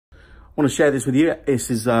want to share this with you. This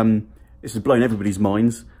has blown everybody's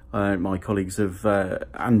minds, my colleagues have,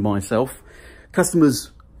 and myself.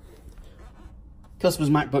 Customer's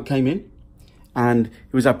MacBook came in, and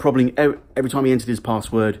he was problem every time he entered his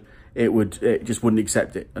password, it just wouldn't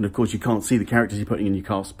accept it. And of course, you can't see the characters you're putting in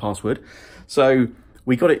your password. So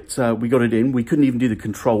we got it in. We couldn't even do the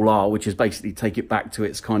Control R, which is basically take it back to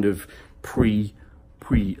its kind of pre-load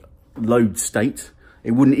state.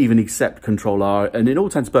 It wouldn't even accept Control R, and in all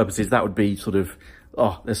intents and purposes, that would be sort of,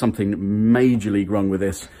 oh, there's something majorly wrong with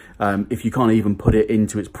this if you can't even put it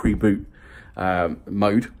into its pre-boot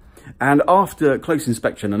mode. And after close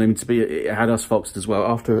inspection, and it had us foxed as well,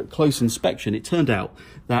 after close inspection, it turned out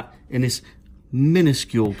that in this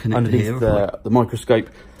minuscule connector underneath here, the microscope,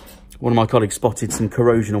 one of my colleagues spotted some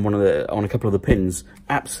corrosion on on a couple of the pins.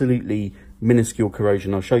 Absolutely minuscule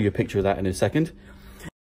corrosion. I'll show you a picture of that in a second.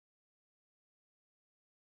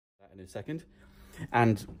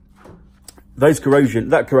 And that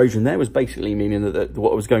corrosion there was basically meaning that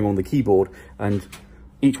what was going on the keyboard, and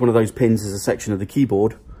each one of those pins is a section of the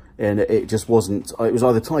keyboard, and it just wasn't, it was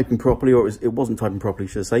either typing properly, or it wasn't typing properly,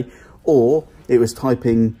 should I say, or it was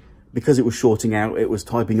typing, because it was shorting out, it was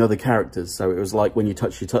typing other characters. So it was like when you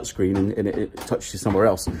touch your touchscreen and it touched you somewhere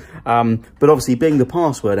else. But obviously, being the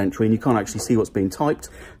password entry and you can't actually see what's being typed,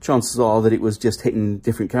 chances are that it was just hitting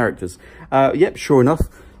different characters. Yep, sure enough,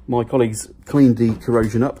 my colleagues cleaned the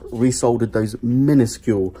corrosion up, resoldered those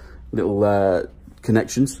minuscule little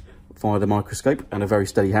connections via the microscope and a very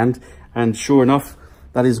steady hand. And sure enough,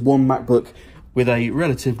 that is one MacBook with a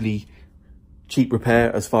relatively cheap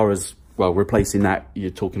repair. As far as, well, replacing that, you're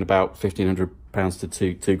talking about £1,500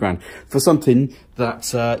 to two grand for something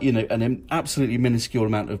that, you know, an absolutely minuscule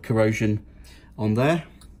amount of corrosion on there,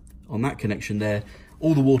 on that connection there.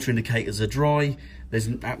 All the water indicators are dry. There's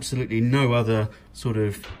absolutely no other sort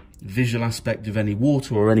of visual aspect of any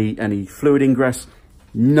water or any fluid ingress.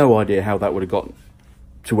 No idea how that would have got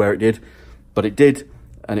to where it did, but it did,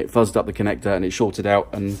 and it fuzzed up the connector and it shorted out,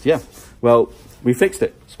 and yeah, well, we fixed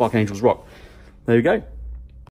it. Spark Angels rock. There you go.